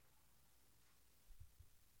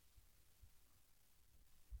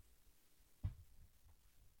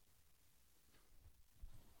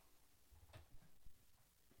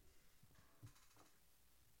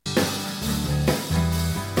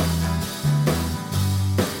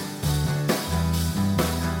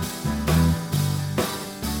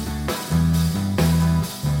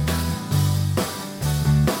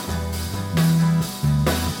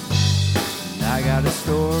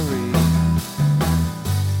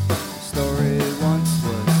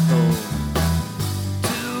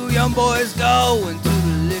Some boys go into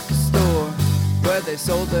the liquor store where they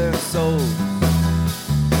sold their souls.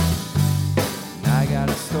 And I got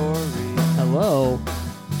a story. Hello,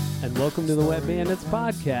 and welcome to the Wet Bandits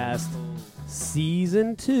Podcast,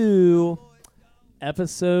 Season 2,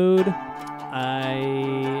 Episode,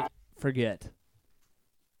 I forget,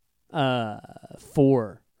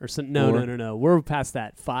 4, or some, no, we're past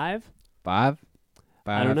that, 5? 5?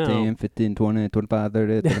 I don't know. 10, 15, 20, 25,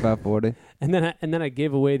 30, 35, 40. And then I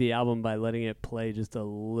gave away the album by letting it play just a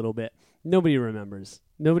little bit. Nobody remembers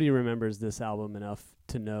this album enough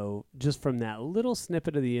to know just from that little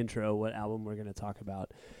snippet of the intro what album we're going to talk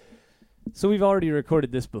about. So we've already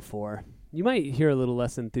recorded this before. You might hear a little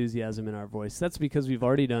less enthusiasm in our voice. That's because we've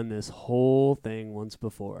already done this whole thing once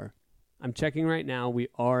before. I'm checking right now. We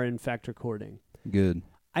are in fact recording. Good.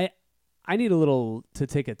 I need a little to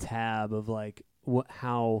take a tab of like a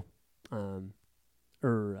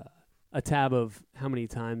tab of how many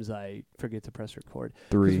times I forget to press record.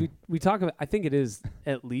 3. We talk about, I think it is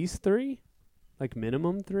at least 3, like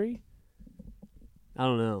minimum 3. I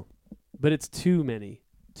don't know, but it's too many,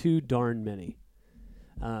 too darn many.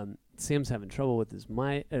 Sam's having trouble with his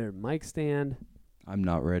mic stand. I'm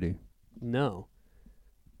not ready. No.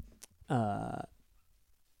 Are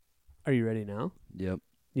you ready now? Yep.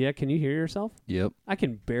 Yeah, can you hear yourself? Yep. I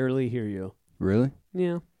can barely hear you. Really?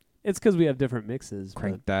 Yeah. It's because we have different mixes.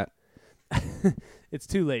 Crank that. It's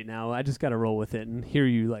too late now. I just got to roll with it and hear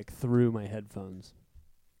you like through my headphones.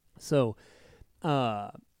 So,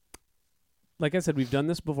 like I said, we've done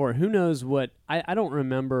this before. Who knows what? I don't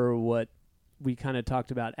remember what we kind of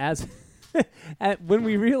talked about as when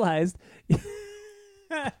we realized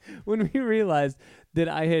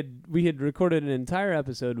that we had recorded an entire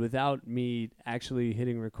episode without me actually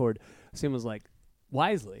hitting record. Sam was like,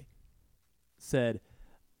 wisely said,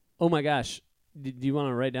 "Oh my gosh, do you want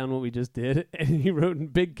to write down what we just did?" And he wrote in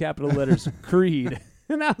big capital letters, Creed.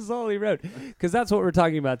 And that was all he wrote. Because that's what we're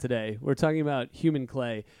talking about today. We're talking about Human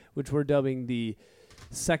Clay, which we're dubbing the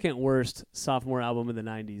second worst sophomore album of the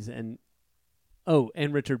 90s. And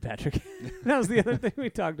Richard Patrick. That was the other thing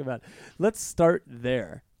we talked about. Let's start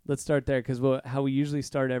there. Because how we usually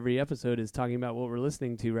start every episode is talking about what we're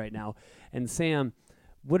listening to right now. And Sam,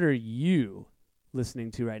 what are you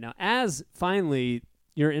listening to right now? As finally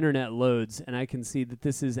your internet loads and I can see that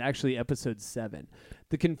this is actually episode 7.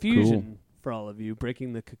 The confusion for all of you,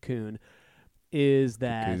 breaking the cocoon, is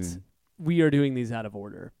that we are doing these out of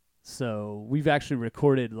order. So we've actually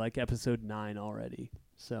recorded like episode 9 already.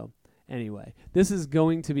 So anyway, this is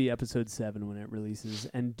going to be episode 7 when it releases.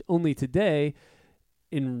 And only today,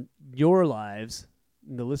 in your lives,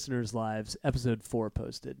 in the listeners' lives, episode 4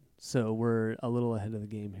 posted. So we're a little ahead of the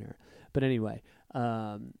game here. But anyway,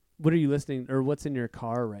 what are you listening, or what's in your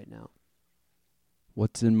car right now?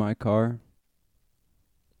 What's in my car?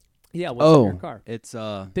 Yeah, what's in your car? It's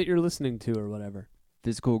that you're listening to or whatever.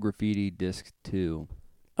 Physical Graffiti Disc 2.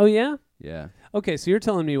 Oh, yeah? Yeah. Okay, so you're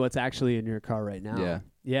telling me what's actually in your car right now.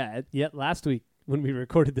 Yeah. Yeah, last week when we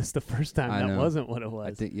recorded this the first time, that wasn't what it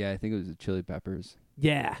was. I think it was the Chili Peppers.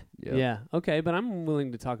 Yeah. Yep. Yeah. Okay, but I'm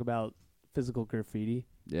willing to talk about Physical Graffiti.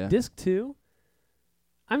 Yeah. Disc 2?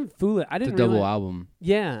 I'm foolish. I didn't It's a double album.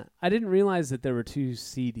 Yeah, I didn't realize that there were 2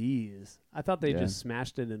 CDs. I thought they just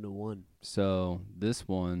smashed it into one. So this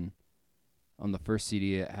one, on the first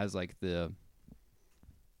CD, it has like the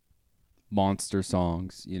monster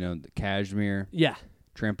songs. You know, the Cashmere. Yeah.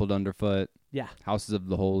 Trampled Underfoot. Yeah. Houses of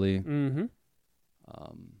the Holy. Mm-hmm.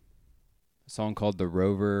 A song called The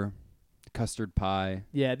Rover. Custard Pie.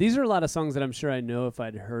 Yeah, these are a lot of songs that I'm sure I know if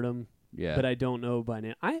I'd heard them. Yeah. But I don't know by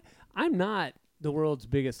name. I'm not the world's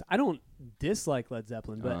biggest. I don't dislike Led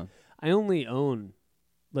Zeppelin, but I only own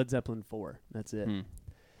Led Zeppelin 4. That's it.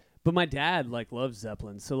 But my dad loves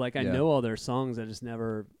Zeppelin, so I know all their songs. They just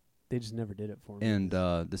never did it for me. And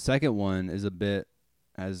the second one is a bit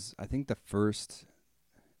as I think the first.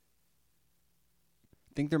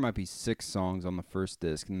 I think there might be 6 songs on the first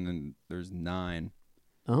disc, and then there's 9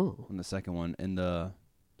 on the second one. And the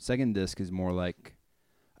second disc is more like,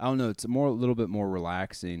 I don't know, it's a little bit more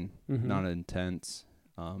relaxing, not intense.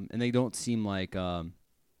 And they don't seem like, in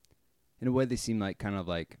a way, they seem like kind of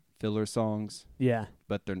like filler songs. Yeah.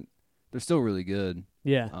 But they're still really good.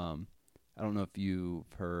 Yeah. I don't know if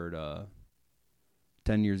you've heard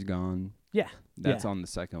 10 Years Gone. Yeah. That's on the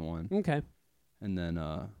second one. Okay. And then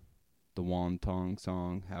the Wonton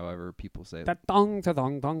song, however people say it. That thong,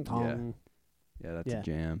 thong, thong, thong. Yeah, that's a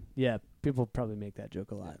jam. Yeah, people probably make that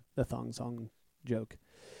joke a lot. The thong song joke.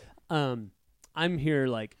 I'm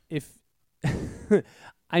here if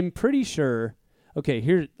I'm pretty sure. Okay,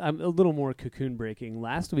 here I'm a little more cocoon breaking.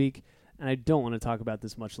 Last week, and I don't want to talk about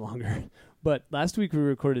this much longer, but last week we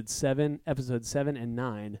recorded episode 7 and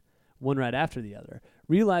 9, one right after the other.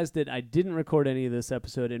 Realized that I didn't record any of this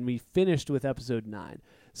episode, and we finished with episode 9.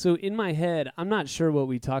 So in my head, I'm not sure what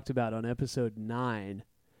we talked about on episode 9,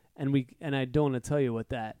 and I don't want to tell you what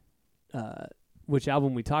that, which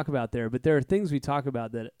album we talk about there, but there are things we talk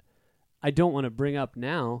about that I don't want to bring up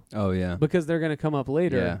now. Oh, yeah. Because they're going to come up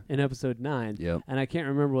later in episode 9. Yep. And I can't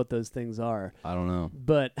remember what those things are. I don't know.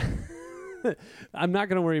 But I'm not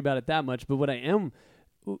going to worry about it that much. But what I am,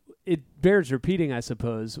 it bears repeating, I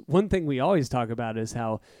suppose. One thing we always talk about is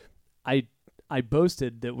how I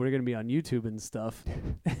boasted that we're going to be on YouTube and stuff.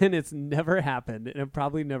 And it's never happened. And it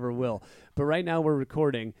probably never will. But right now we're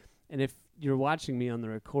recording. And if you're watching me on the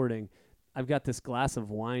recording, I've got this glass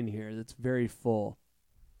of wine here that's very full.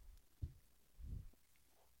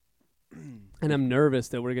 And I'm nervous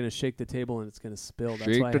that we're going to shake the table and it's going to spill.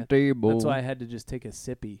 Shake the table. That's why I had to just take a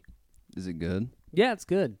sippy. Is it good? Yeah, it's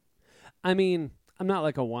good. I mean, I'm not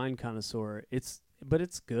like a wine connoisseur. But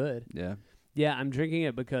it's good. Yeah. Yeah, I'm drinking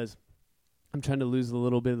it because I'm trying to lose a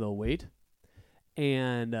little bit of the weight.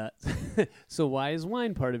 And so why is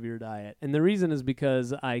wine part of your diet? And the reason is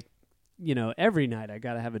because every night I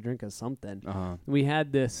got to have a drink of something. Uh-huh. We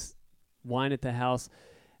had this wine at the house.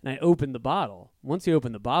 And I opened the bottle. Once you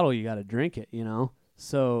open the bottle, you got to drink it,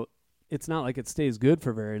 So it's not like it stays good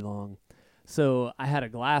for very long. So I had a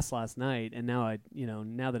glass last night, and now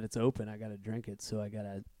now that it's open, I got to drink it. So I got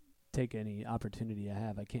to take any opportunity I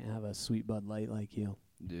have. I can't have a sweet Bud Light like you.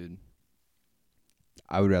 Dude,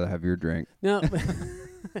 I would rather have your drink. No,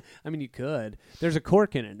 I mean, you could. There's a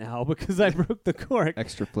cork in it now because I broke the cork.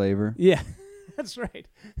 Extra flavor. Yeah, that's right.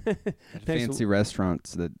 Fancy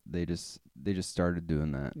restaurants that they just started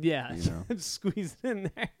doing that. Yeah, squeeze it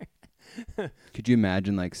in there. Could you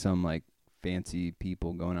imagine like some like fancy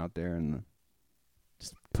people going out there and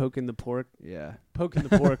just poking the pork? Yeah, poking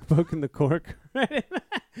the pork, poking the cork. Right.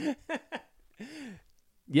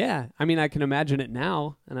 Yeah, I mean, I can imagine it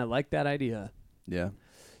now, and I like that idea. Yeah.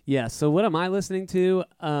 Yeah. So what am I listening to?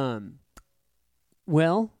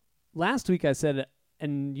 Well, last week I said,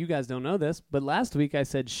 and you guys don't know this, but last week I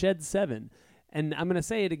said Shed 7, and I'm gonna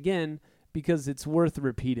say it again because it's worth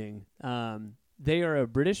repeating. They are a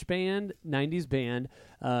British band, 90s band.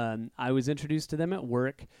 I was introduced to them at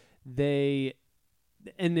work.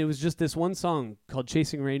 And it was just this one song called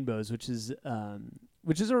Chasing Rainbows, which is a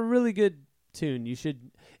really good tune.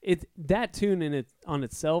 That tune on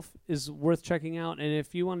itself is worth checking out. And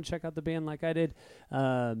if you want to check out the band like I did,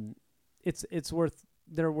 they're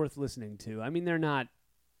worth listening to. I mean, they're not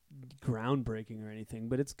groundbreaking or anything,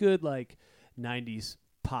 but it's good like 90s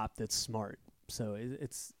pop that's smart. So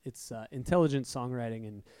it's intelligent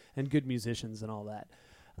songwriting and good musicians and all that.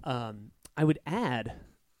 I would add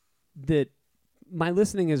that my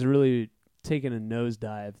listening has really taken a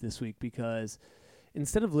nosedive this week because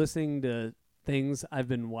instead of listening to things, I've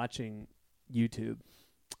been watching YouTube.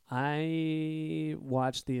 I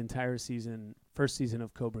watched the entire first season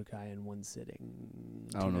of Cobra Kai in one sitting.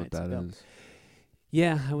 I don't know what that is.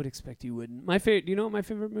 Yeah, I would expect you wouldn't. Do you know what my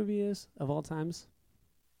favorite movie is of all times?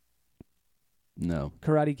 No.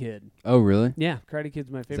 Karate Kid. Oh, really? Yeah, Karate Kid's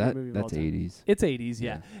my favorite movie of all time. That's 80s. It's 80s,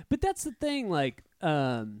 yeah. But that's the thing, like,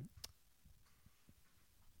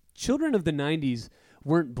 children of the 90s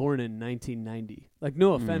weren't born in 1990. Like,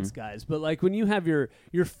 no offense, guys, but like when you have your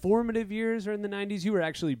formative years are in the 90s, you were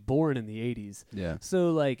actually born in the 80s. Yeah.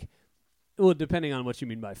 So like, well, depending on what you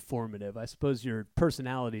mean by formative, I suppose your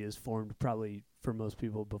personality is formed probably for most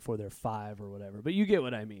people before they're 5 or whatever. But you get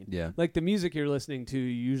what I mean. Yeah. Like the music you're listening to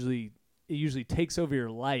usually takes over your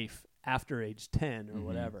life after age 10 or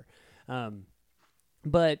whatever.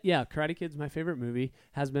 But yeah, Karate Kid's my favorite movie,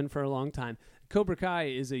 has been for a long time. Cobra Kai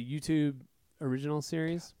is a YouTube original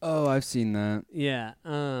series. Oh, I've seen that. Yeah.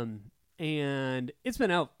 And it's been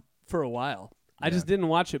out for a while. I just didn't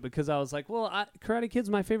watch it because I was like, well, Karate Kid's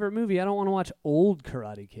my favorite movie. I don't want to watch old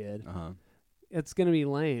Karate Kid. It's going to be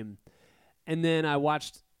lame. And then I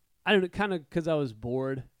watched, I don't know, kind of because I was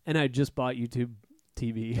bored and I just bought YouTube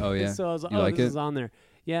TV. Oh, yeah. So I was like, this is on there.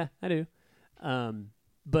 Yeah, I do.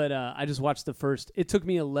 But I just watched the first. It took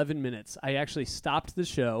me 11 minutes. I actually stopped the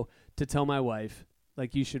show to tell my wife,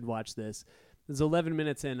 like, you should watch this. It was 11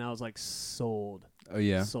 minutes in, and I was like, sold. Oh,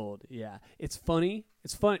 yeah? Sold, yeah. It's funny.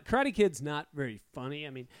 It's fun. Karate Kid's not very funny.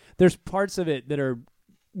 I mean, there's parts of it that are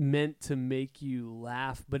meant to make you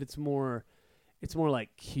laugh, but it's more like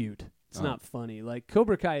cute. It's not funny. Like,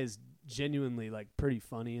 Cobra Kai is genuinely, like, pretty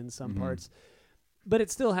funny in some parts. But it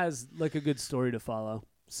still has, like, a good story to follow.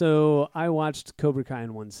 So I watched Cobra Kai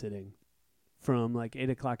in one sitting from, like, 8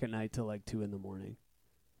 o'clock at night till, like, 2 in the morning.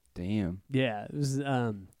 Damn. Yeah. It was,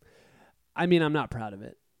 I mean, I'm not proud of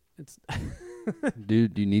it. It's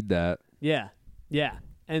Dude, you need that. Yeah.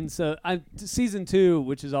 And so season 2,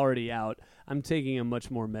 which is already out, I'm taking a much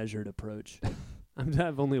more measured approach.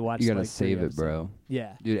 I've only watched. You gotta like save 3 it, bro.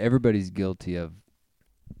 Yeah, dude. Everybody's guilty of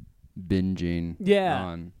binging.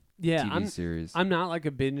 On TV series. I'm not like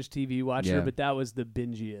a binge TV watcher, but that was the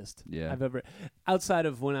bingiest I've ever. Outside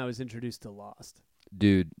of when I was introduced to Lost.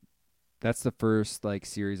 Dude, that's the first like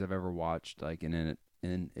series I've ever watched like in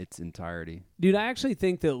its entirety. Dude, I actually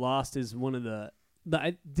think that Lost is one of the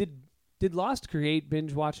did Lost create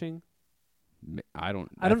binge watching? I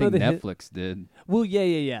think know Netflix did. Well,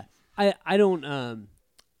 yeah. I don't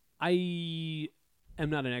I am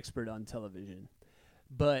not an expert on television,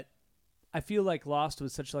 but I feel like Lost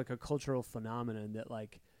was such like a cultural phenomenon that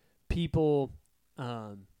like people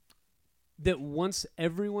that once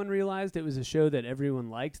everyone realized it was a show that everyone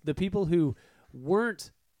liked, the people who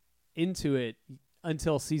weren't into it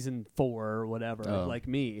until season 4 or whatever, like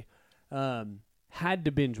me, had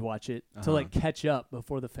to binge watch it to like catch up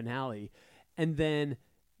before the finale. And then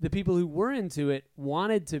the people who were into it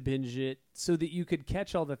wanted to binge it so that you could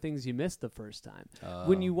catch all the things you missed the first time.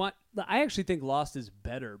 When you I actually think Lost is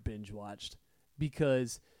better binge watched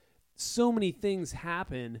because so many things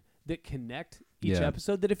happen that connect each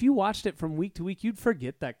episode that if you watched it from week to week, you'd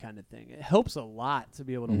forget that kind of thing. It helps a lot to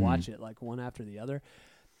be able to watch it like one after the other.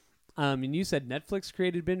 And you said Netflix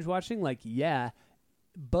created binge watching, like, yeah,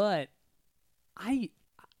 but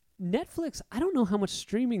Netflix, I don't know how much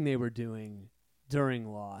streaming they were doing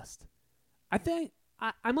during Lost. I think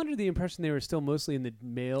I'm under the impression they were still mostly in the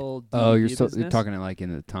mail DVD business. You're talking like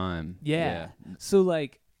in the time. Yeah. So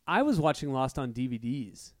like I was watching Lost on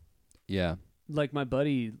DVDs. Yeah. Like my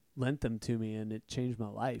buddy lent them to me and it changed my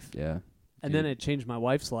life. Yeah. And then it changed my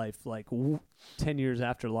wife's life like 10 years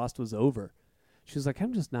after Lost was over. She was like,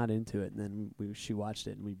 I'm just not into it. And then she watched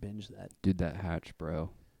it and we binged that. Dude, that hatch, bro.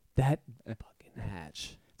 That fucking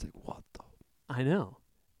hatch. It's like, what the? I know.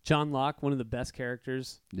 John Locke, one of the best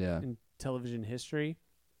characters in television history.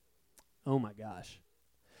 Oh, my gosh.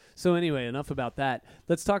 So anyway, enough about that.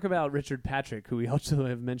 Let's talk about Richard Patrick, who we also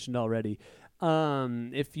have mentioned already.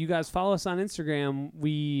 If you guys follow us on Instagram,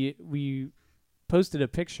 we posted a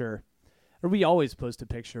picture, or we always post a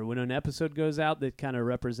picture when an episode goes out that kind of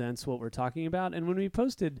represents what we're talking about. And when we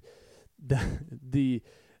posted the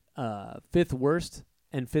 5th worst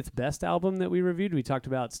and 5th best album that we reviewed, we talked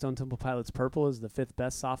about Stone Temple Pilots' Purple as the 5th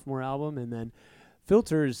best sophomore album, and then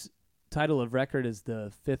Filter's title of record is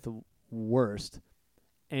the 5th worst.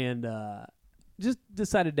 And just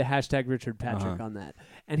decided to hashtag Richard Patrick on that.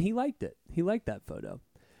 And he liked it. He liked that photo.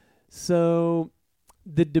 So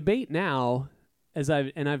the debate now,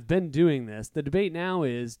 I've been doing this, the debate now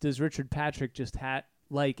is, does Richard Patrick just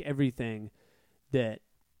like everything that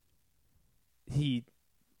is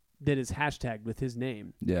hashtagged with his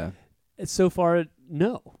name? Yeah. So far,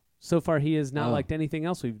 no. So far, he has not liked anything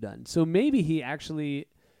else we've done. So maybe he actually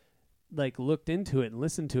like looked into it and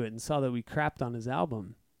listened to it and saw that we crapped on his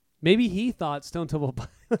album. Maybe he thought Stone Temple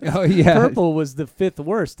Pilots Purple was the 5th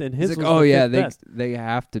worst, and his was the 5th best. They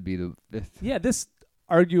have to be the 5th. Yeah, this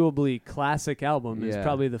arguably classic album is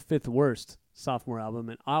probably the 5th worst sophomore album,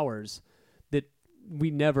 and ours that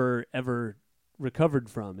we never ever recovered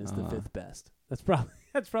from is the 5th best. That's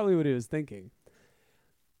probably what he was thinking.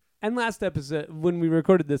 And last episode, when we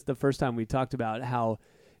recorded this the first time, we talked about how,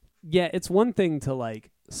 it's one thing to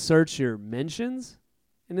like search your mentions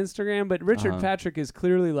in Instagram, but Richard Patrick is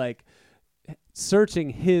clearly like searching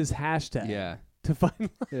his hashtag to find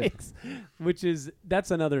likes,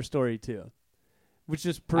 that's another story too, which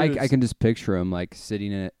just proves. I can just picture him like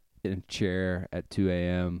sitting in a chair at 2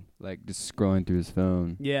 a.m., like just scrolling through his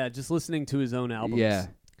phone. Yeah, just listening to his own albums.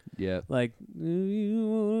 Yeah. Like, you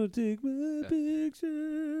want to take my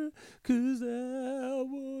picture, 'cause I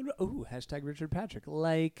won't. Oh, hashtag Richard Patrick.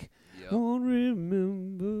 Like, won't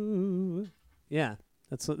remember. Yeah,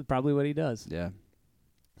 that's probably what he does. Yeah.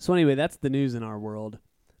 So anyway, that's the news in our world,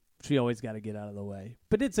 which we always got to get out of the way.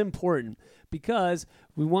 But it's important because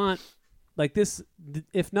we want, like this,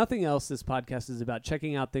 if nothing else, this podcast is about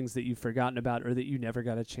checking out things that you've forgotten about or that you never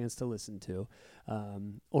got a chance to listen to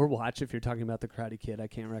or watch. If you're talking about The Karate Kid, I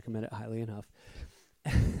can't recommend it highly enough.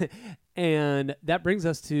 And that brings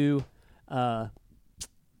us to the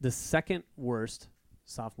 2nd worst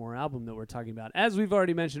sophomore album that we're talking about. As we've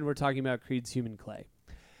already mentioned, we're talking about Creed's Human Clay.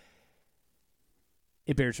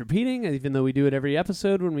 It bears repeating, even though we do it every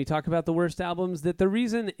episode when we talk about the worst albums, that the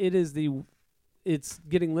reason it's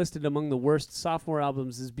getting listed among the worst sophomore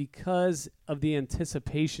albums is because of the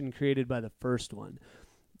anticipation created by the first one.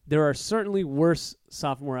 There are certainly worse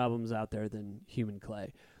sophomore albums out there than Human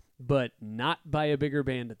Clay. but not by a bigger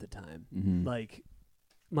band at the time. Mm-hmm. Like,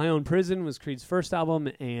 My Own Prison was Creed's first album,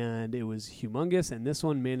 and it was humongous, and this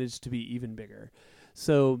one managed to be even bigger.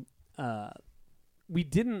 So the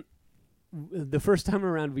first time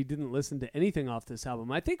around, we didn't listen to anything off this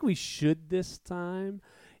album. I think we should this time,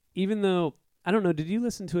 even though, I don't know, did you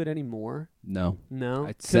listen to it anymore? No.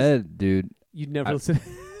 I 'Cause said, dude, you'd never listen.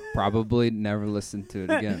 probably never listen to it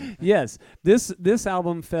again. Yes. This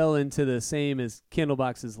album fell into the same as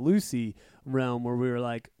Candlebox's Lucy realm, where we were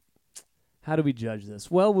like, how do we judge this?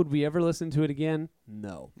 Well, would we ever listen to it again?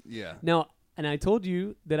 No. Yeah. Now, and I told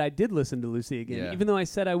you that I did listen to Lucy again, even though I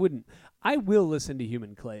said I wouldn't. I will listen to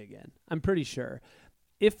Human Clay again. I'm pretty sure.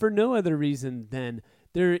 If for no other reason, then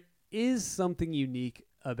there is something unique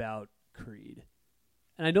about Creed.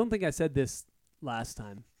 And I don't think I said this last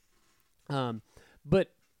time.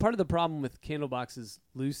 But part of the problem with Candlebox's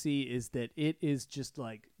Lucy is that it is just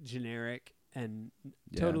like generic and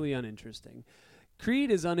totally uninteresting.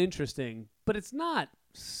 Creed is uninteresting, but it's not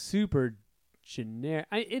super generic.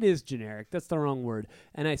 It is generic. That's the wrong word.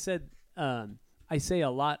 And I said, I say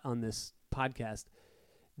a lot on this podcast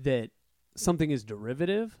that something is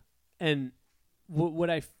derivative. And what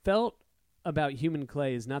I felt about Human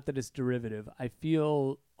Clay is not that it's derivative. I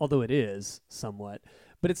feel, although it is somewhat,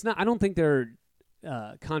 but it's not. I don't think they're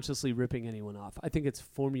consciously ripping anyone off. I think it's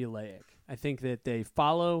formulaic. I think that they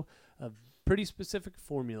follow a pretty specific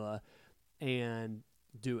formula and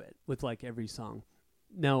do it with like every song.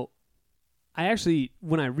 Now, I actually,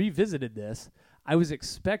 when I revisited this, I was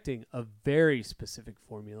expecting a very specific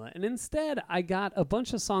formula, and instead I got a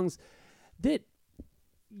bunch of songs that,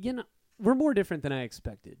 were more different than I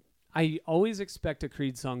expected. I always expect a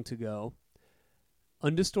Creed song to go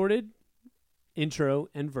undistorted, intro,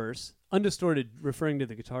 and verse. Undistorted, referring to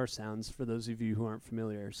the guitar sounds for those of you who aren't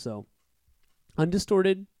familiar. So,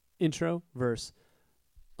 undistorted, intro, verse,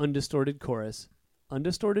 undistorted chorus,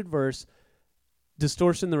 undistorted verse,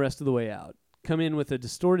 distortion the rest of the way out. Come in with a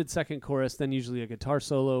distorted second chorus, then usually a guitar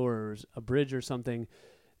solo or a bridge or something,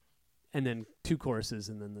 and then 2 choruses,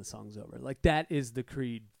 and then the song's over. Like, that is the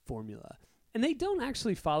Creed formula. And they don't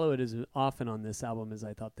actually follow it as often on this album as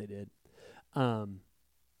I thought they did.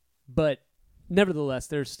 But nevertheless,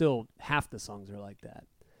 there's still half the songs are like that.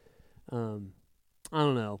 I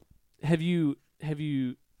don't know. You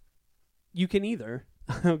can either.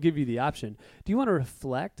 I'll give you the option. Do you want to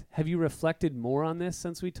reflect? Have you reflected more on this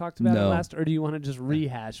since we talked about it last? Or do you want to just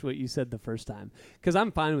rehash what you said the first time? Because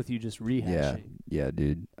I'm fine with you just rehashing. Yeah,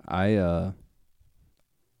 dude. I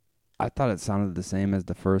thought it sounded the same as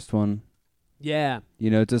the first one. Yeah.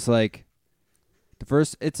 Just like the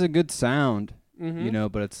first, it's a good sound, mm-hmm.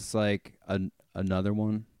 But it's just like another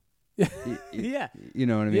one. Yeah. You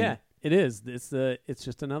know what I mean? Yeah. It is. It's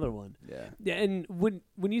just another one. Yeah. Yeah. And when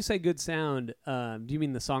you say good sound, do you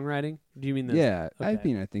mean the songwriting? Do you mean the? Yeah.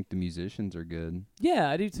 Okay. I think the musicians are good. Yeah,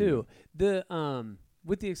 I do too. Yeah.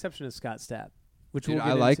 With the exception of Scott Stapp, which Dude, we'll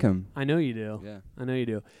get I like him. I know you do. Yeah. I know you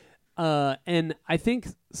do. And I think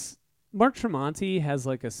Mark Tremonti has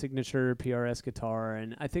like a signature PRS guitar,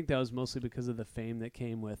 and I think that was mostly because of the fame that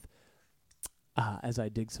came with. As I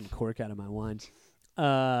dig some cork out of my wine,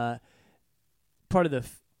 part of the.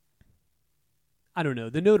 I don't know,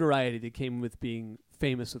 the notoriety that came with being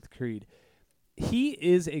famous with Creed. He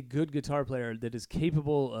is a good guitar player that is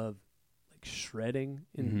capable of like shredding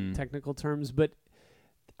in technical terms, but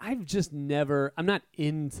I'm not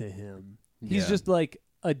into him. He's just like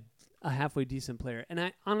a halfway decent player. And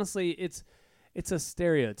I honestly, it's a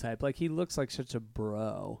stereotype. Like, he looks like such a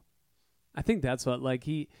bro. I think that's what, like,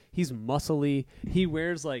 he's muscly. He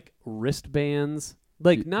wears like wristbands.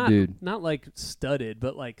 Like, not like studded,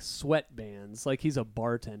 but like sweatbands. Like, he's a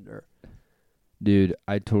bartender. Dude,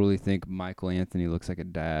 I totally think Michael Anthony looks like a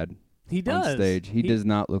dad. He does. On stage. He does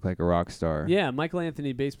not look like a rock star. Yeah, Michael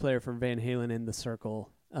Anthony, bass player from Van Halen in The Circle.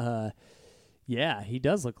 Yeah, he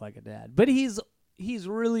does look like a dad. But he's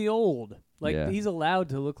really old. Like, he's allowed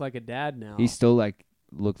to look like a dad now. He still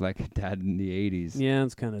looked like a dad in the 80s. Yeah,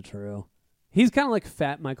 that's kind of true. He's kind of like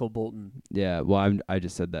fat Michael Bolton. Yeah, well, I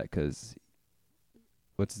just said that because...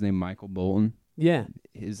 What's his name? Michael Bolton? Yeah.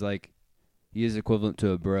 He is equivalent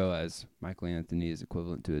to a bro as Michael Anthony is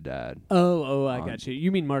equivalent to a dad. Oh, I got you.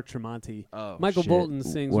 You mean Mark Tremonti. Oh, Michael shit. Bolton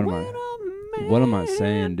sings, What am I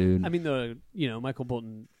saying, dude? I mean, Michael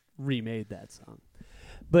Bolton remade that song.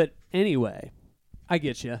 But anyway, I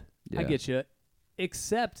get you. Yeah. I get you.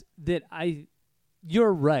 Except that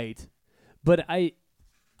you're right, but I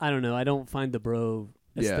don't know. I don't find the bro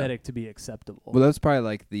aesthetic to be acceptable. Well, that's probably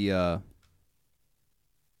like the...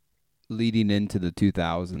 leading into the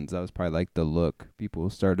 2000s, that was probably like the look people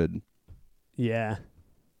started. Yeah.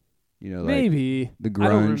 You know, maybe like the grunge I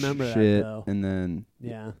don't remember shit, that, though. and then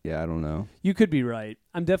yeah, I don't know. You could be right.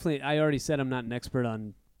 I already said I'm not an expert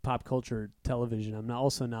on pop culture television. I'm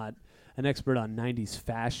also not an expert on 90s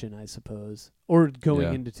fashion, I suppose, or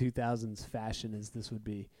going into 2000s fashion as this would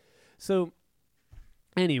be. So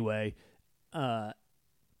anyway, My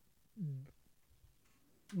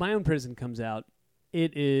Own Prison comes out.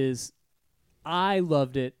 I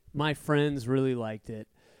loved it. My friends really liked it.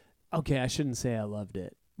 Okay, I shouldn't say I loved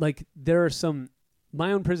it. Like, there are some...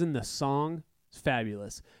 My Own Prison, the song, is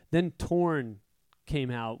fabulous. Then Torn came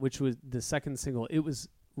out, which was the second single. It was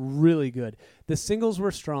really good. The singles were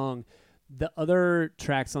strong. The other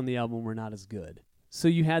tracks on the album were not as good. So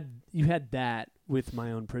you had that with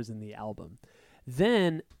My Own Prison, the album.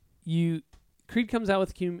 Then Creed comes out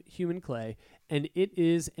with Human Clay, and it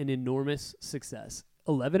is an enormous success.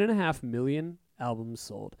 11.5 million albums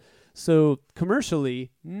sold. So commercially,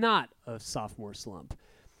 not a sophomore slump.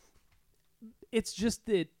 It's just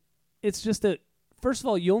that first of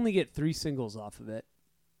all, you only get 3 singles off of it,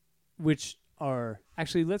 which are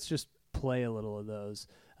actually, let's just play a little of those.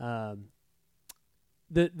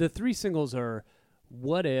 The 3 singles are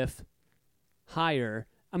What If, Higher.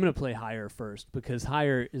 I'm going to play Higher first because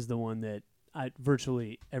Higher is the one that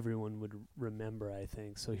virtually everyone would remember, I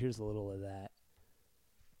think. So here's a little of that.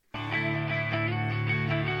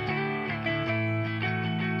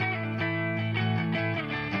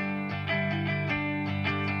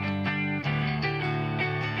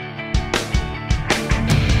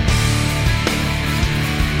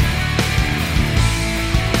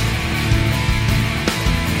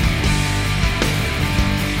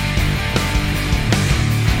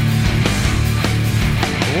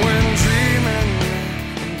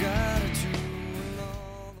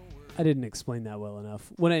 I didn't explain that well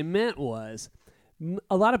enough. What I meant was,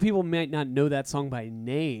 a lot of people might not know that song by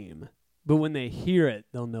name, but when they hear it,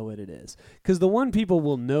 they'll know what it is. Because the one people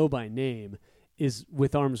will know by name is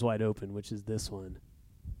With Arms Wide Open, which is this one.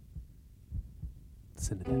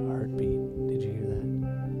 Listen to that heartbeat. Did you hear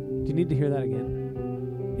that? Do you need to hear that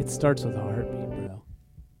again? It starts with a heartbeat, bro.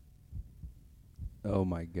 Oh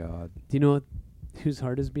my God. Do you know whose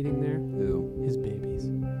heart is beating there? Who? His baby's.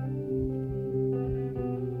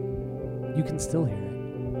 You can still hear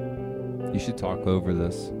it. You should talk over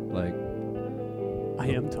this. Like, I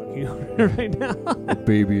am talking over it right now. the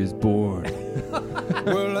baby is born.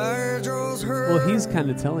 Well, I just heard Well, he's kind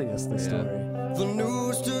of telling us the story. the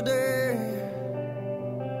news today.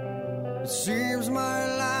 It seems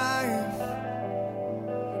my life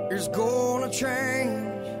is gonna change.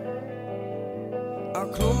 I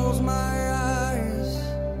close my eyes,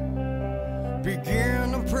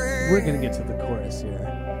 begin to pray. We're going to get to the chorus here.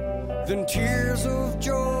 Then tears of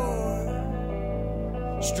joy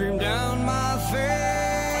stream down my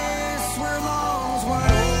face with arms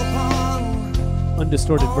wide open.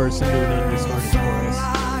 Undistorted verse into an undistorted chorus.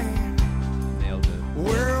 Nailed it.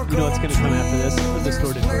 You know what's going to come after this?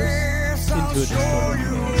 Undistorted verse into a distorted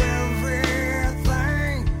chorus.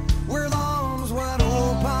 Everything with arms wide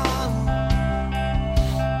open.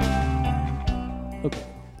 Okay,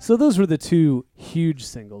 so those were the 2 huge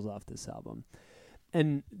singles off this album.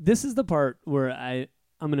 And this is the part where I'm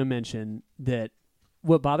going to mention that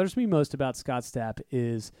what bothers me most about Scott Stapp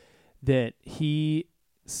is that he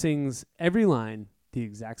sings every line the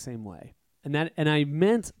exact same way. And I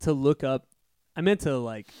meant to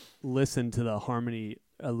listen to the harmony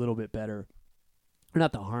a little bit better. Or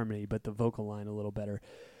not the harmony, but the vocal line a little better.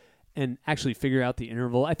 And actually figure out the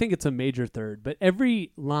interval. I think it's a major third, but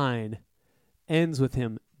every line ends with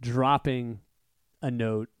him dropping a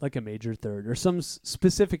note, like a major third, or some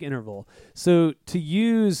specific interval. So to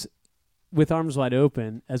use With Arms Wide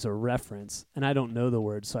Open as a reference, and I don't know the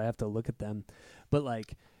words, so I have to look at them, but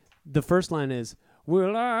like the first line is,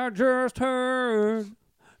 well, I just heard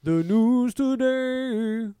the news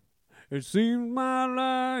today. It seems my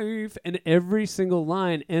life. And every single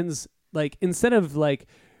line ends like, instead of like,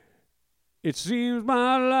 it seems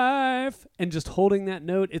my life, and just holding that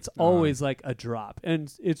note, it's always like a drop.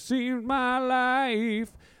 And it seems my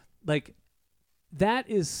life. Like, that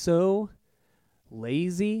is so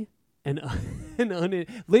lazy and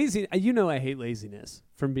lazy. You know I hate laziness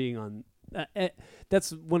from being on.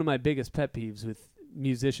 That's one of my biggest pet peeves with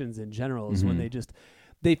musicians in general is when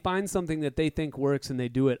they find something that they think works and they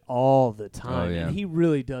do it all the time. Oh, yeah. And he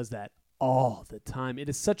really does that all the time. It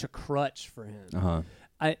is such a crutch for him.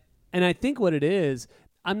 And I think what it is,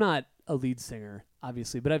 I'm not a lead singer,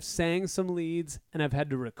 obviously, but I've sang some leads and I've had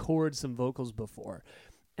to record some vocals before.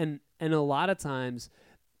 And a lot of times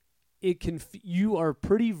you are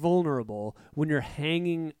pretty vulnerable when you're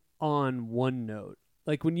hanging on one note.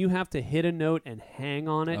 Like when you have to hit a note and hang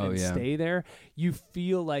on it and stay there, you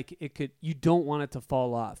feel like you don't want it to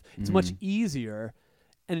fall off. It's much easier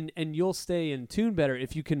and you'll stay in tune better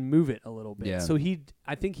if you can move it a little bit. Yeah. So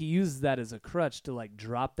I think he uses that as a crutch to like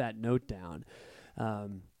drop that note down.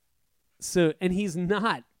 And he's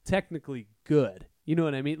not technically good. You know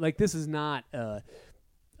what I mean? Like this is not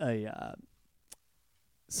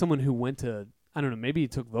someone who went to, I don't know, maybe he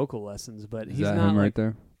took vocal lessons, but he's not him like, right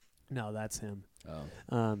there. No, that's him.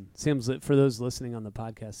 Oh. Sam's, for those listening on the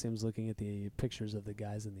podcast, Sam's looking at the pictures of the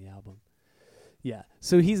guys in the album. Yeah.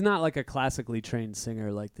 So he's not like a classically trained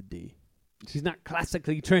singer like the D. He's not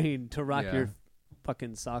classically trained to rock your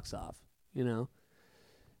fucking socks off, you know?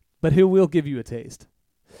 But he will give you a taste.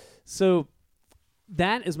 So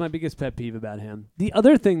that is my biggest pet peeve about him. The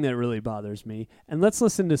other thing that really bothers me, and let's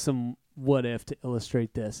listen to some What If to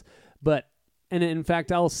illustrate this, and in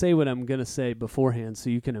fact, I'll say what I'm going to say beforehand so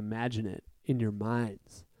you can imagine it in your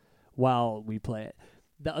minds while we play it.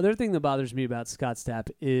 The other thing that bothers me about Scott Stapp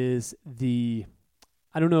is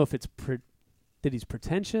I don't know if it's that he's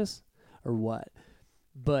pretentious or what,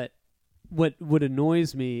 but what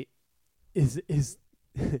annoys me is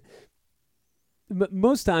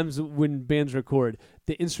most times when bands record,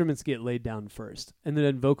 the instruments get laid down first, and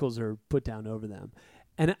then vocals are put down over them.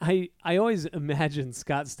 And I always imagine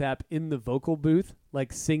Scott Stapp in the vocal booth,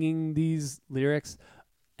 like singing these lyrics,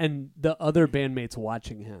 and the other bandmates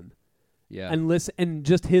watching him. Yeah. And listen, and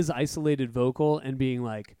just his isolated vocal and being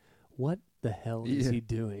like, what the hell is he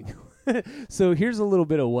doing? So here's a little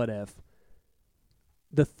bit of What If,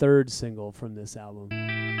 the third single from this album,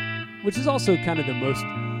 which is also kind of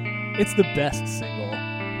it's the best single,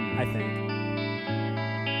 I think.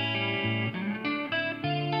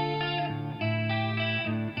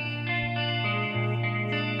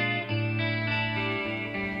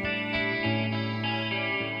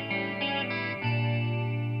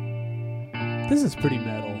 This is pretty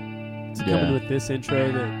metal. It's coming with this intro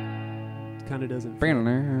that kind of doesn't fit.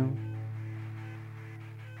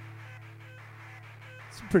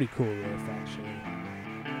 It's a pretty cool riff, actually.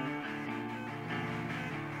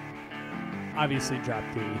 Obviously, drop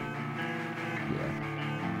D. Yeah.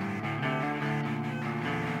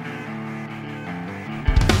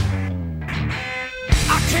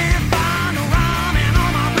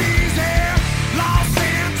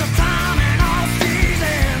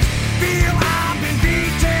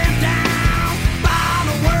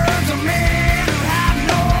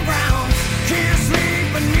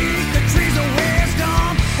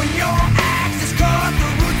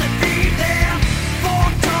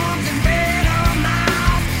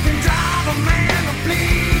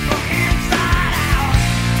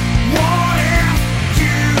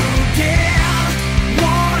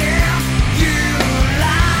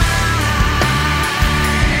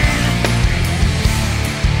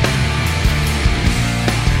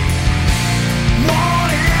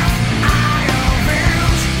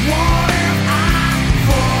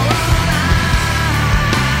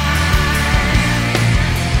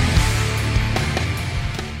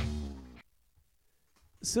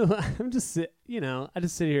 So I'm just, I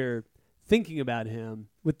just sit here thinking about him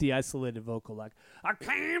with the isolated vocal, like, I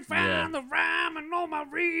can't find the rhyme and know my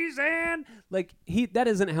reason. Like, that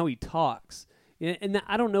isn't how he talks. And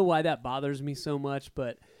I don't know why that bothers me so much,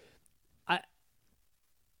 but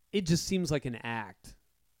it just seems like an act.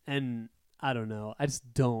 And I don't know. I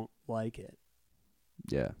just don't like it.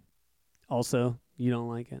 Yeah. Also, you don't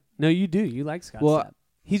like it? No, you do. You like Scott Stapp.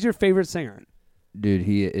 He's your favorite singer. Dude,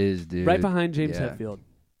 he is, dude. Right behind James Hetfield.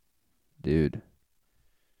 Dude.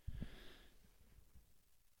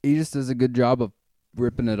 He just does a good job of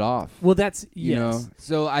ripping it off. Well, that's, you know?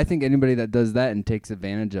 So I think anybody that does that and takes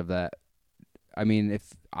advantage of that, I mean, if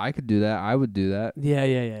I could do that, I would do that. Yeah.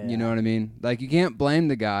 You know what I mean? Like, you can't blame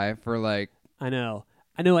the guy for, like... I know.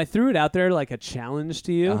 I threw it out there like a challenge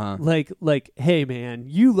to you. Like, hey man,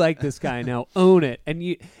 you like this guy now, own it.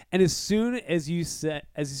 And as soon as you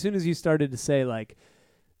started to say like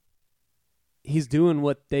he's doing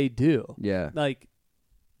what they do. Yeah. Like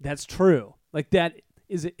that's true. Like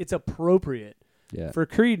it's appropriate for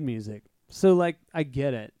Creed music. So like I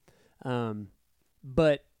get it.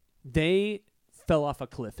 But they fell off a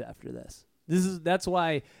cliff after this. That's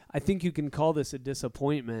why I think you can call this a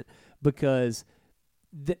disappointment because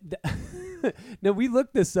now we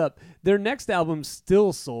looked this up. Their next album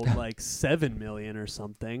still sold like 7 million or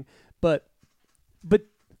something, but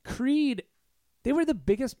Creed, they were the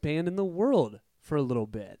biggest band in the world for a little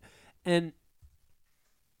bit, and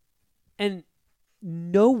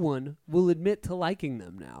no one will admit to liking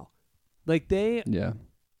them now. Like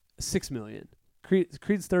 6 million.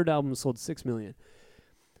 Creed's third album sold 6 million,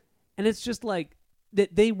 and it's just like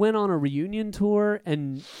that they went on a reunion tour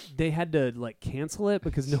and they had to like cancel it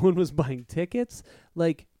because no one was buying tickets.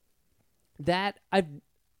 Like that, I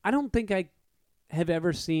don't think I have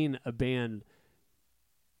ever seen a band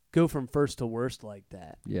go from first to worst like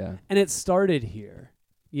that. Yeah. And it started here.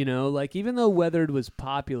 You know, like even though Weathered was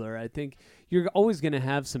popular, I think you're always going to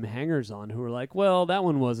have some hangers on who are like, well, that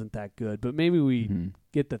one wasn't that good, but maybe we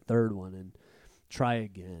get the third one and try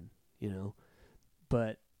again, you know.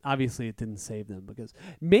 But obviously it didn't save them because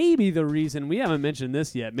maybe the reason, we haven't mentioned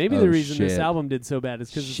this yet, maybe the reason this album did so bad is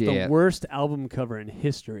because it's the worst album cover in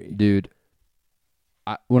history. Dude,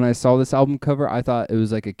 when I saw this album cover, I thought it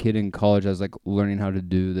was like a kid in college. I was like learning how to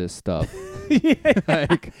do this stuff.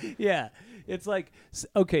 Yeah. It's like,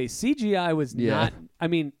 okay, CGI was not, I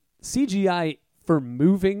mean, CGI for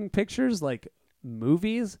moving pictures, like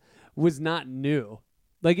movies, was not new.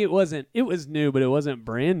 Like it was new, but it wasn't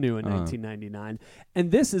brand new in 1999.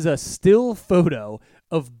 And this is a still photo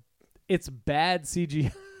of it's bad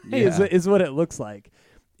CGI is what it looks like.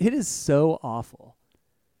 It is so awful.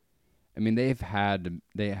 I mean, they had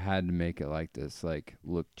to make it like this, like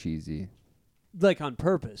look cheesy. Like on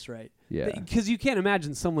purpose, right? Yeah. Because you can't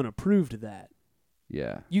imagine someone approved that.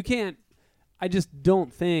 Yeah. You can't. I just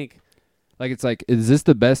don't think. Like it's like, is this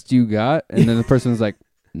the best you got? And then the person was like,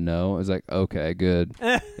 no. It's like, okay, good.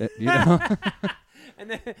 You know.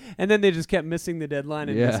 and then they just kept missing the deadline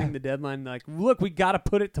and missing the deadline. Like, look, we got to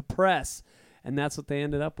put it to press, and that's what they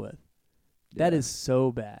ended up with. Yeah. That is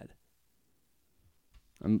so bad.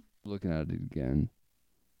 I'm looking at it again.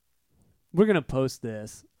 We're gonna post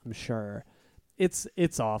this, I'm sure. It's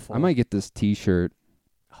awful. I might get this T-shirt.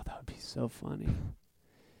 Oh, that would be so funny.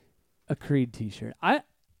 A Creed T-shirt. I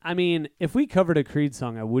mean, if we covered a Creed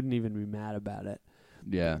song, I wouldn't even be mad about it.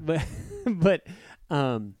 Yeah. But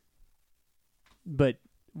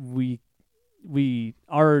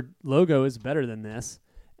our logo is better than this,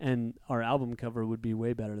 and our album cover would be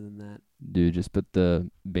way better than that. Dude, just put the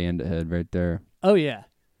band head right there. Oh yeah,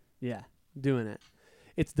 doing it.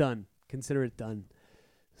 It's done. Consider it done.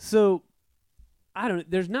 So,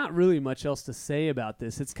 there's not really much else to say about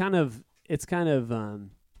this. It's kind of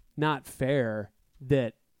not fair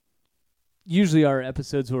that usually our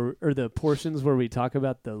episodes or the portions where we talk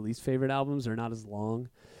about the least favorite albums are not as long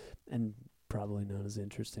and probably not as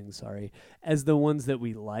interesting, as the ones that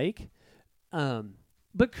we like.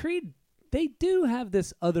 But Creed, they do have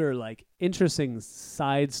this other like interesting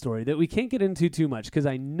side story that we can't get into too much because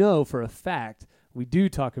I know for a fact we do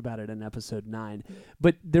talk about it in episode 9.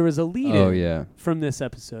 But there was a lead from this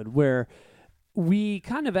episode where we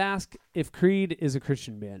kind of ask if Creed is a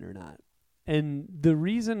Christian band or not. And the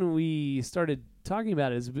reason we started talking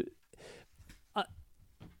about it is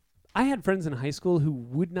I had friends in high school who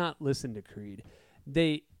would not listen to Creed.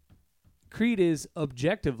 Creed is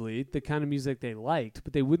objectively the kind of music they liked,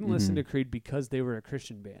 but they wouldn't listen to Creed because they were a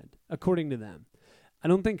Christian band, according to them. I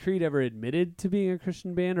don't think Creed ever admitted to being a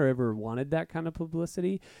Christian band or ever wanted that kind of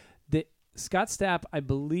publicity. Scott Stapp, I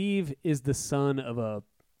believe, is the son of a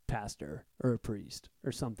pastor or a priest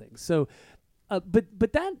or something. So,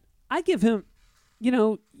 but that, I give him,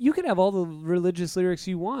 you could have all the religious lyrics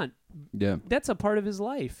you want. Yeah. That's a part of his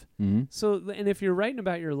life. Mm-hmm. So, and if you're writing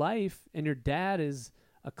about your life and your dad is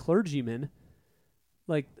a clergyman,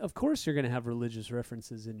 like, of course you're going to have religious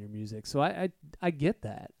references in your music. So I get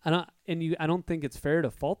that. I don't think it's fair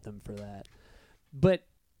to fault them for that. But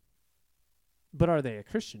are they a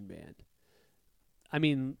Christian band? I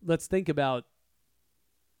mean, let's think about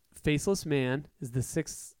Faceless Man is the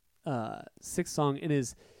sixth song and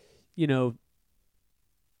is,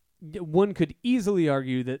 one could easily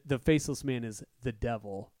argue that the Faceless Man is the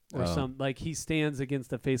devil or like he stands against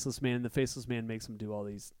the Faceless Man. The Faceless Man makes him do all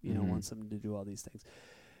these, wants him to do all these things.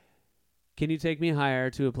 Can you take me higher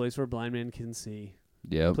to a place where blind man can see?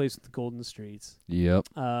 Yep. A place with golden streets. Yep.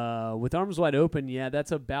 With Arms Wide Open,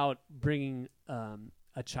 that's about bringing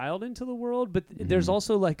a child into the world. But there's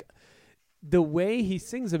also like the way he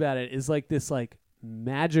sings about it is like this like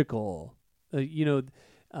magical,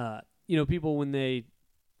 people when they,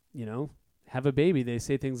 have a baby, they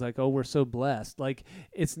say things like, oh, we're so blessed. Like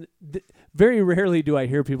it's very rarely do I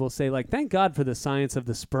hear people say like, thank God for the science of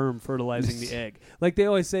the sperm fertilizing the egg. Like they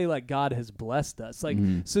always say like God has blessed us. Like,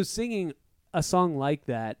 so singing a song like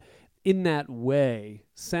that in that way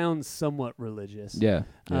sounds somewhat religious. Yeah.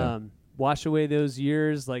 Wash away those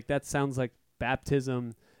years. Like that sounds like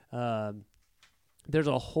baptism. There's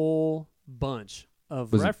a whole bunch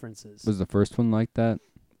of references. Was the first one like that?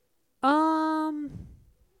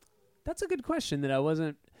 That's a good question that I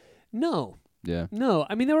wasn't. No. Yeah. No.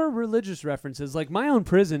 I mean, there were religious references. Like My Own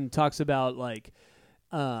Prison talks about like,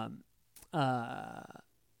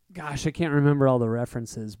 gosh, I can't remember all the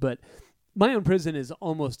references, but My Own Prison is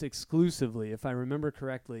almost exclusively, if I remember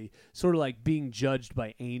correctly, sort of like being judged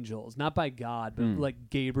by angels, not by God, but like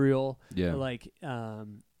Gabriel. Yeah. Like,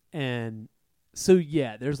 and so,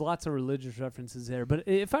 yeah, there's lots of religious references there. But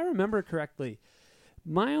if I remember correctly,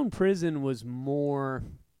 My Own Prison was more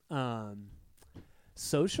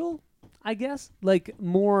social, I guess. Like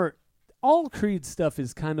more, all Creed stuff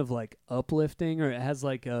is kind of like uplifting, or it has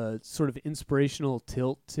like a sort of inspirational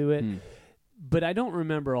tilt to it. But I don't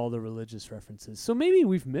remember all the religious references. So maybe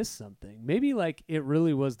we've missed something. Maybe like it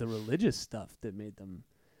really was the religious stuff that made them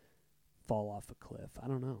fall off a cliff. I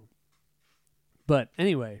don't know. But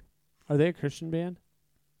anyway, are they a Christian band?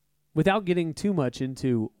 Without getting too much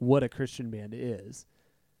into what a Christian band is.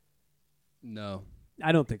 No.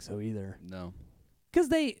 I don't think so either. No. Because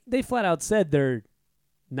they flat out said they're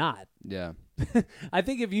not. Yeah. I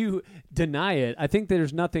think if you deny it, I think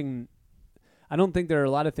there's nothing... I don't think there are a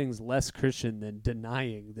lot of things less Christian than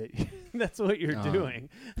denying that that's what you're doing.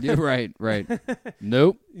 Yeah, right.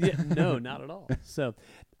 Nope. Yeah, no, not at all. So,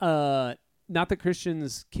 not that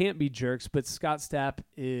Christians can't be jerks, but Scott Stapp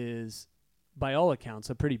is, by all accounts,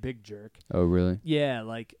 a pretty big jerk. Oh, really? Yeah,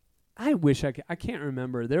 like, I wish I can't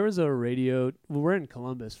remember. There was a radio, we're in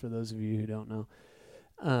Columbus, for those of you who don't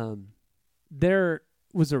know. There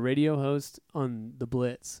was a radio host on The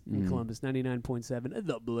Blitz in Columbus, 99.7,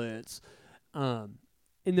 The Blitz.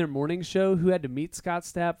 In their morning show, who had to meet Scott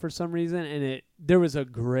Stapp for some reason, and there was a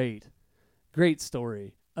great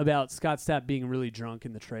story about Scott Stapp being really drunk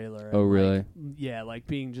in the trailer. Oh, and really? Like, yeah, like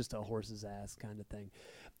being just a horse's ass kind of thing.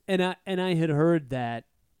 And I had heard that,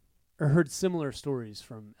 or heard similar stories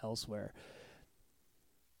from elsewhere.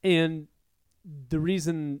 And the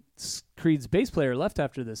reason Creed's bass player left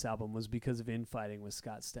after this album was because of infighting with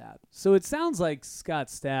Scott Stapp. So it sounds like Scott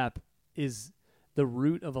Stapp is the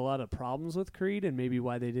root of a lot of problems with Creed, and maybe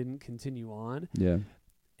why they didn't continue on. Yeah.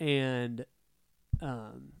 And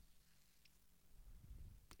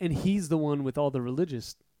he's the one with all the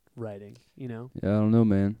religious writing, you know? Yeah, I don't know,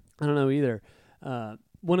 man. I don't know either.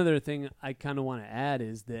 One other thing I kind of want to add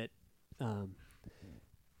is that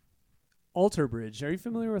Alter Bridge. Are you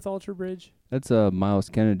familiar with Alter Bridge? That's Miles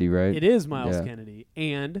Kennedy, right? It is Miles Kennedy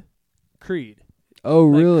and Creed. Oh,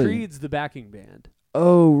 like really? Creed's the backing band.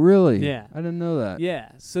 Oh, really? Yeah. I didn't know that.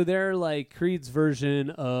 Yeah. So they're like Creed's version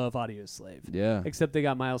of Audioslave. Yeah. Except they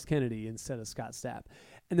got Miles Kennedy instead of Scott Stapp.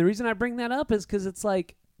 And the reason I bring that up is because it's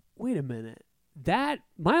like, wait a minute. That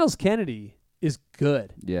Miles Kennedy is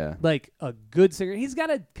good. Yeah. Like a good singer. He's got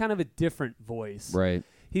a kind of a different voice. Right.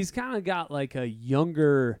 He's kind of got like a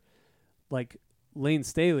younger, like Lane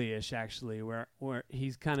Staley-ish actually, where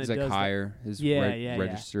he's kind of does like higher his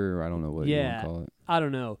register. Or I don't know what you want to call it. I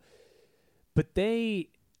don't know. But they,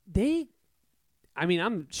 I mean,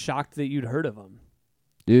 I'm shocked that you'd heard of them.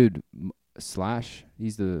 Dude, Slash,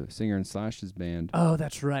 he's the singer in Slash's band. Oh,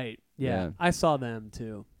 that's right. Yeah. I saw them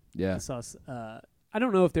too. Yeah. I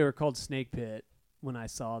don't know if they were called Snake Pit when I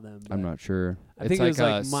saw them. I'm not sure. I think it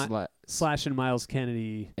was like Slash and Miles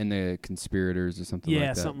Kennedy. And the Conspirators or something like that.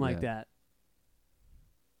 Yeah, something like that.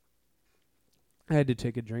 I had to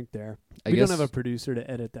take a drink there. I we guess, don't have a producer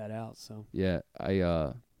to edit that out, so. Yeah,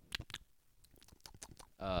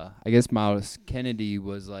 I guess Miles Kennedy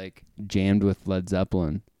was like jammed with Led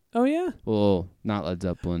Zeppelin. Oh, yeah? Well, not Led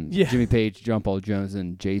Zeppelin. Yeah. Jimmy Page, John Paul Jones,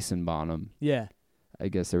 and Jason Bonham. Yeah. I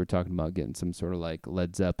guess they were talking about getting some sort of like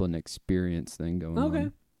Led Zeppelin experience thing going on.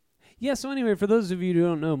 Okay. Yeah, so anyway, for those of you who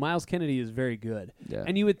don't know, Miles Kennedy is very good. Yeah.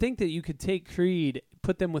 And you would think that you could take Creed,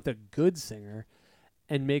 put them with a good singer,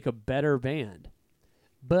 and make a better band.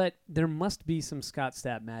 But there must be some Scott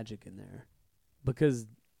Stapp magic in there. Because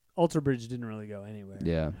Alter Bridge didn't really go anywhere.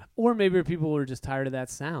 Yeah. Or maybe people were just tired of that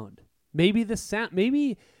sound. Maybe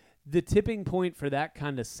the tipping point for that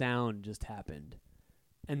kind of sound just happened.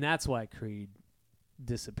 And that's why Creed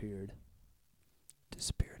disappeared.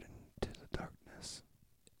 Disappeared into the darkness.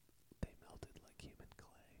 They melted like human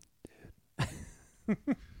clay.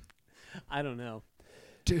 Dude. I don't know.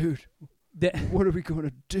 Dude. What are we going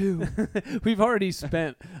to do? We've already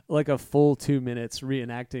spent like a full 2 minutes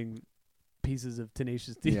reenacting pieces of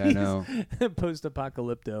Tenacious D. Yeah, I know.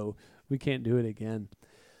 Post-apocalypto. We can't do it again.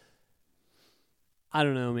 I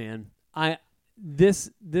don't know, man. I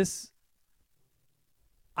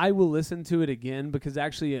will listen to it again because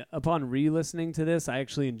actually upon re-listening to this, I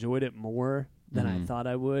actually enjoyed it more than I thought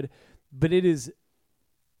I would. But this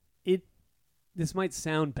might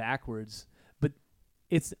sound backwards, but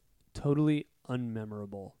it's totally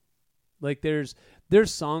unmemorable. Like there's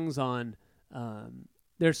songs on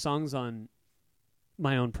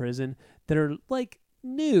My Own Prison that are like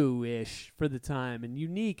new-ish for the time and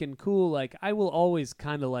unique and cool. Like, I will always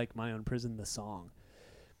kind of like My Own Prison, the song.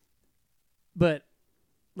 But,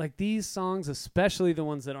 like, these songs, especially the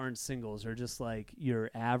ones that aren't singles, are just, like, your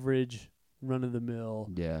average,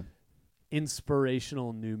 run-of-the-mill,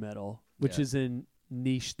 inspirational nu metal, which is a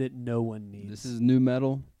niche that no one needs. This is nu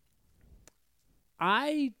metal?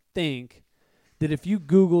 I think that if you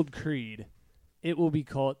Googled Creed, it will be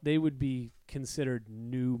called, they would be considered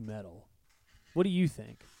nu metal. What do you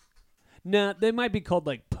think? No, they might be called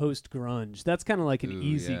like post-grunge. That's kind of like an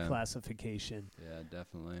easy classification. Yeah,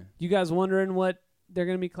 definitely. You guys wondering what they're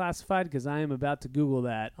going to be classified? Because I am about to Google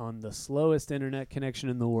that on the slowest internet connection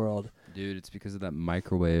in the world. Dude, it's because of that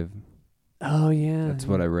microwave. Oh, yeah. That's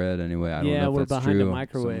what I read anyway. I don't know if we're that's behind true. a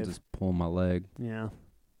microwave. Someone just pulling my leg. Yeah.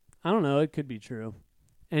 I don't know. It could be true.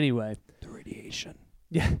 Anyway. The radiation.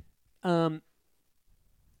 Yeah.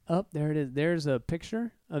 Oh, there it is. There's a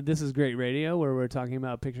picture of This Is Great Radio where we're talking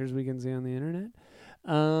about pictures we can see on the internet.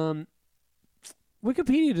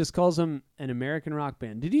 Wikipedia just calls them an American rock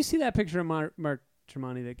band. Did you see that picture of Mark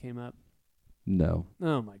Tremonti that came up? No.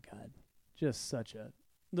 Oh, my God. Just such a...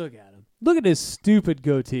 Look at him. Look at his stupid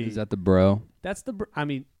goatee. Is that the bro? That's the... I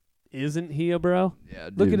mean, isn't he a bro? Yeah,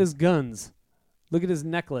 dude. Look at his guns. Look at his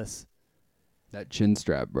necklace. That chin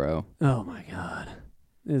strap, bro. Oh, my God.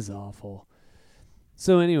 This is awful.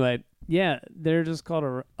 So anyway, yeah, they're just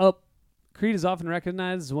called Creed is often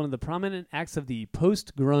recognized as one of the prominent acts of the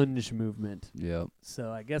post-grunge movement. Yep.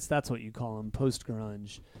 So I guess that's what you call them,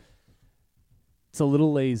 post-grunge. It's a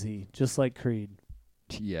little lazy, just like Creed.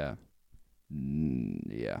 Yeah.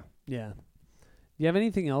 Yeah. Yeah. Do you have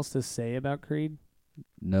anything else to say about Creed?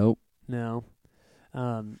 Nope. No.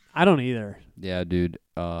 I don't either. Yeah, dude.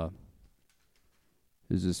 It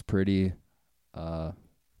was just pretty...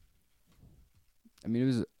 I mean, it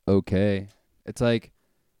was okay. It's like,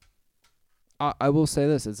 I will say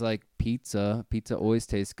this. It's like pizza. Pizza always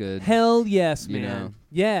tastes good. Hell yes, you man. know?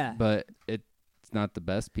 Yeah. But it's not the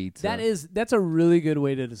best pizza. That's a really good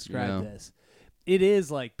way to describe You know? this. It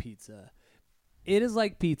is like pizza. It is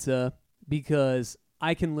like pizza because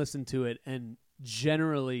I can listen to it and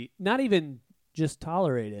generally not even just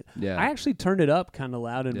tolerate it. Yeah. I actually turned it up kind of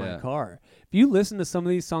loud in my Yeah. car. If you listen to some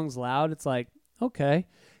of these songs loud, it's like, okay.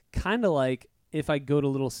 Kind of like if I go to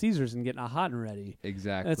Little Caesars and get a hot and ready.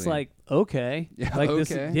 Exactly. It's like, okay. Yeah, like okay.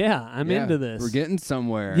 This, yeah, I'm into this. We're getting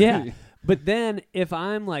somewhere. Yeah. But then if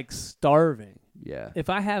I'm like starving, Yeah. if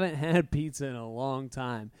I haven't had pizza in a long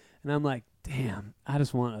time and I'm like, damn, I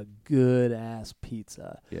just want a good ass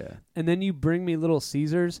pizza. Yeah. And then you bring me Little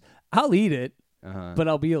Caesars, I'll eat it, But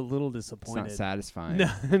I'll be a little it's disappointed. not satisfying.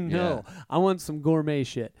 No. I want some gourmet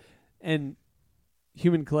shit. And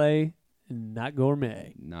Human Clay, not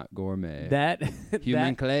gourmet. Not gourmet. That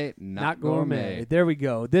Human Clay, not gourmet. There we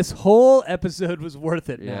go. This whole episode was worth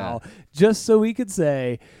it now, just so we could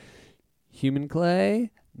say Human Clay,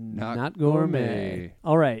 not gourmet.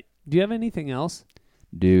 All right. Do you have anything else?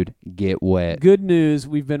 Dude, get wet. Good news.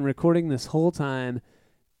 We've been recording this whole time.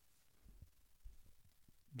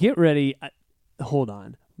 Get ready. Hold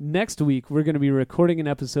on. Next week, we're going to be recording an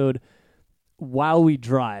episode while we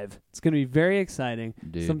drive. It's going to be very exciting.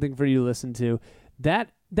 Dude. Something for you to listen to.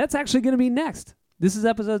 That's actually going to be next. This is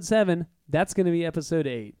episode 7. That's going to be episode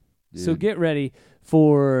 8. Dude. So get ready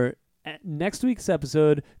for next week's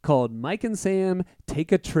episode called Mike and Sam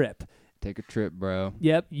Take a Trip. Take a trip, bro.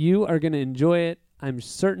 Yep, you are going to enjoy it. I'm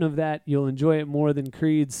certain of that. You'll enjoy it more than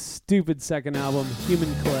Creed's stupid second album,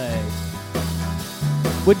 Human Clay.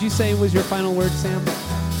 What'd you say was your final word, Sam?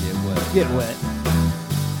 Get wet. Get wet.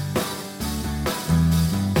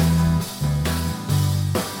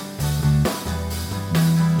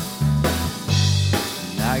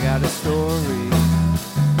 I got a story.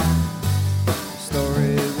 The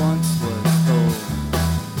story once was told.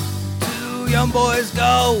 2 young boys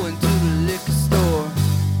going to the liquor store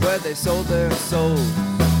where they sold their souls.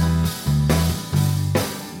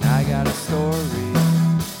 And I got a story.